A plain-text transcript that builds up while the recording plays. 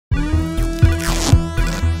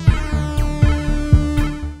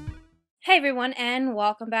Hey everyone, and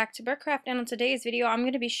welcome back to Birdcraft. And on today's video I'm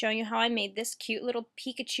going to be showing you how I made this cute little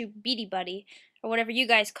Pikachu Beady Buddy, or whatever you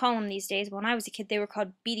guys call them these days. When I was a kid they were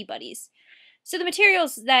called Beady Buddies. So the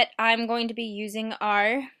materials that I'm going to be using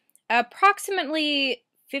are approximately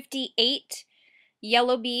 58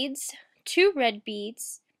 yellow beads, 2 red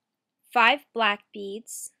beads, 5 black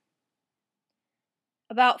beads,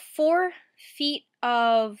 about 4 feet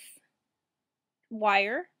of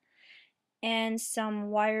wire, and some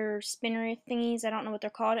wire spinner thingies, I don't know what they're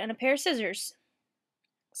called, and a pair of scissors.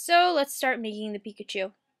 So let's start making the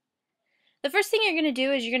Pikachu. The first thing you're going to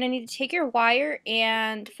do is you're going to need to take your wire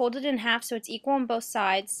and fold it in half so it's equal on both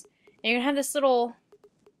sides. And you're going to have this little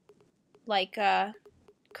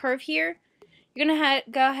curve here. You're going to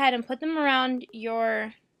go ahead and put them around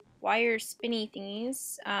your wire spinny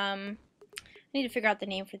thingies. I need to figure out the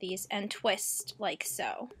name for these, and twist like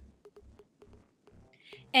so.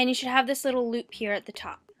 And you should have this little loop here at the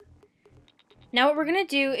top. Now what we're going to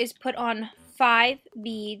do is put on 5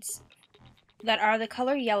 beads that are the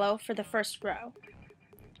color yellow for the first row.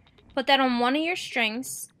 Put that on one of your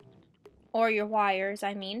strings, or your wires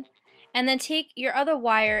I mean, and then take your other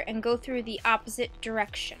wire and go through the opposite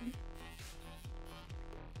direction.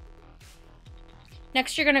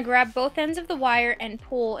 Next you're going to grab both ends of the wire and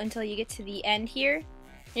pull until you get to the end here.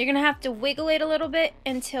 You're going to have to wiggle it a little bit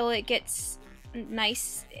until it gets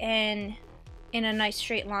nice and in a nice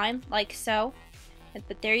straight line like so.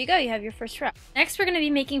 But there you go, you have your first row. Next we're going to be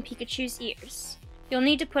making Pikachu's ears. You'll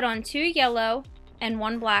need to put on 2 yellow and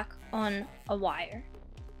 1 black on a wire.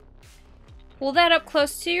 Pull that up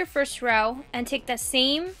close to your first row and take the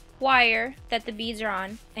same wire that the beads are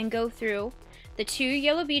on and go through the 2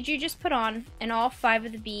 yellow beads you just put on and all 5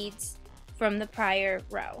 of the beads from the prior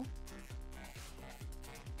row.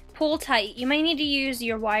 Pull tight. You might need to use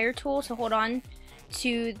your wire tool to hold on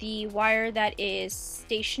to the wire that is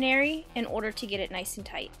stationary in order to get it nice and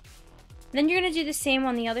tight. Then you're going to do the same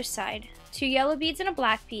on the other side. 2 yellow beads and a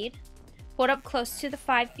black bead. Hold up close to the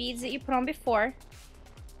 5 beads that you put on before.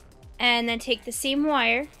 And then take the same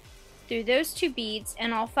wire through those 2 beads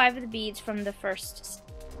and all 5 of the beads from the first.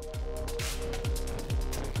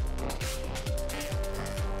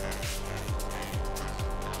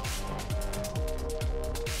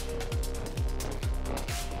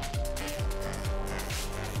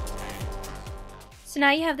 So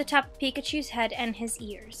now you have the top of Pikachu's head and his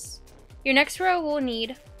ears. Your next row will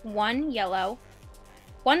need 1 yellow,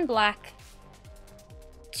 1 black,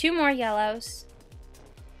 2 more yellows,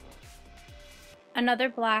 another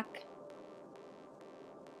black,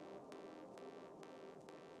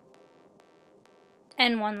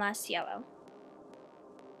 and 1 last yellow.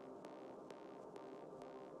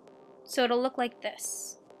 So it'll look like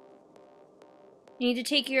this. You need to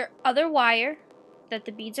take your other wire that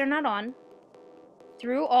the beads are not on,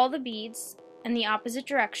 through all the beads in the opposite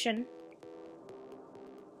direction,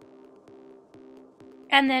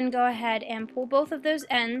 and then go ahead and pull both of those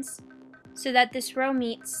ends so that this row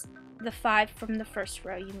meets the 5 from the first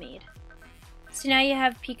row you made. So now you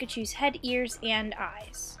have Pikachu's head, ears, and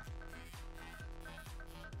eyes.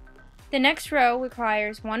 The next row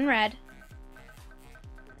requires 1 red,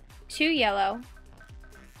 2 yellow,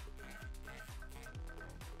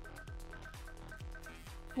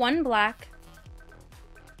 1 black,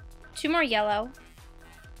 2 more yellow,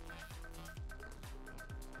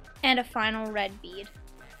 and a final red bead.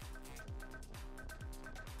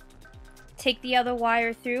 Take the other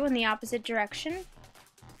wire through in the opposite direction.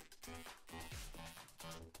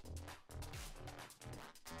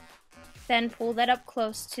 Then pull that up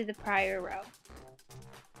close to the prior row.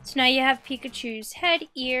 So now you have Pikachu's head,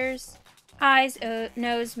 ears, eyes,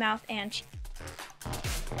 nose, mouth, and cheeks.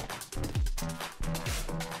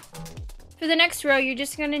 For the next row, you're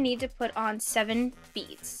just going to need to put on 7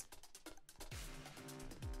 beads.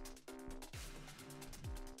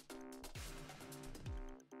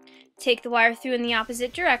 Take the wire through in the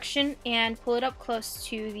opposite direction and pull it up close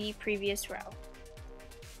to the previous row.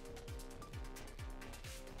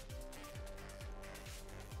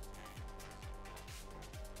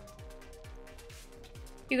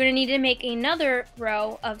 You're going to need to make another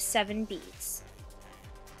row of 7 beads.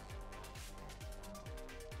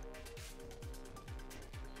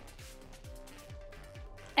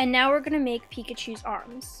 And now we're going to make Pikachu's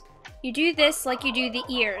arms. You do this like you do the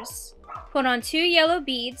ears. Put on 2 yellow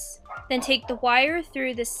beads, then take the wire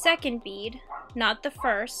through the second bead, not the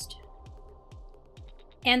first,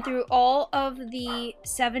 and through all of the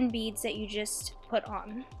 7 beads that you just put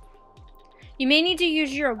on. You may need to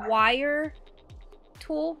use your wire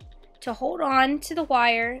tool to hold on to the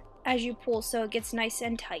wire as you pull so it gets nice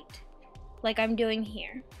and tight, like I'm doing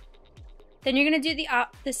here. Then you're going to do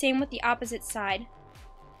the same with the opposite side.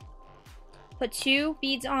 Put 2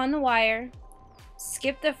 beads on the wire,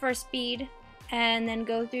 skip the first bead, and then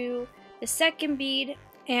go through the second bead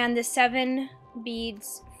and the 7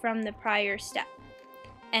 beads from the prior step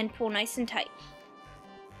and pull nice and tight.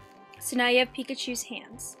 So now you have Pikachu's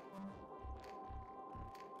hands.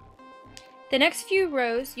 The next few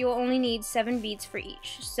rows you'll only need 7 beads for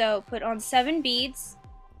each. So put on 7 beads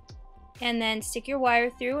and then stick your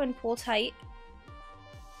wire through and pull tight.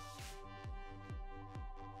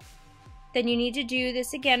 Then you need to do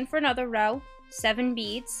this again for another row, 7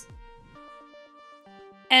 beads,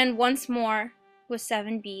 and once more with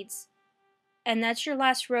 7 beads. And that's your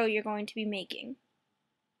last row you're going to be making.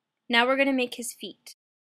 Now we're going to make his feet.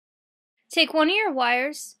 Take one of your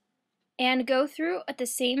wires and go through at the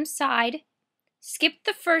same side, skip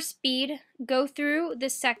the first bead, go through the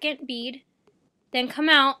second bead, then come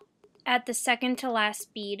out at the second to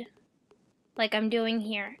last bead, like I'm doing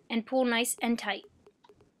here, and pull nice and tight.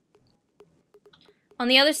 On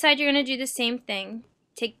the other side, you're going to do the same thing.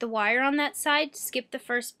 Take the wire on that side, skip the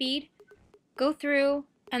first bead, go through,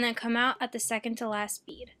 and then come out at the second to last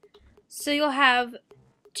bead. So you'll have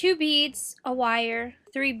 2 beads, a wire,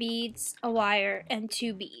 3 beads, a wire, and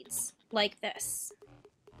 2 beads, like this.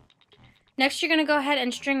 Next, you're going to go ahead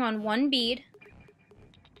and string on 1 bead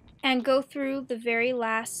and go through the very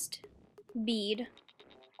last bead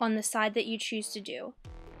on the side that you choose to do,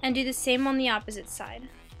 and do the same on the opposite side.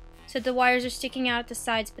 So the wires are sticking out at the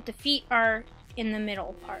sides, but the feet are in the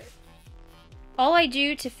middle part. All I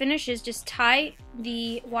do to finish is just tie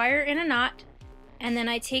the wire in a knot, and then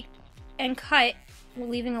I take and cut,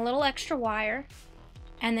 leaving a little extra wire,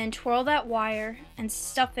 and then twirl that wire and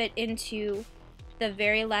stuff it into the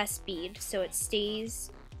very last bead so it stays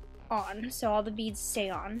on, so all the beads stay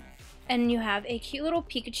on. And you have a cute little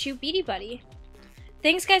Pikachu Beady Buddy.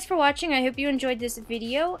 Thanks guys for watching. I hope you enjoyed this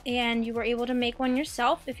video and you were able to make one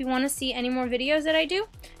yourself. If you want to see any more videos that I do,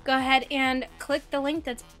 go ahead and click the link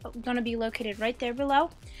that's going to be located right there below.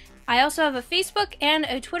 I also have a Facebook and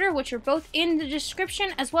a Twitter, which are both in the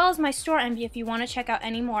description, as well as my store envy if you want to check out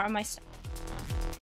any more of my stuff.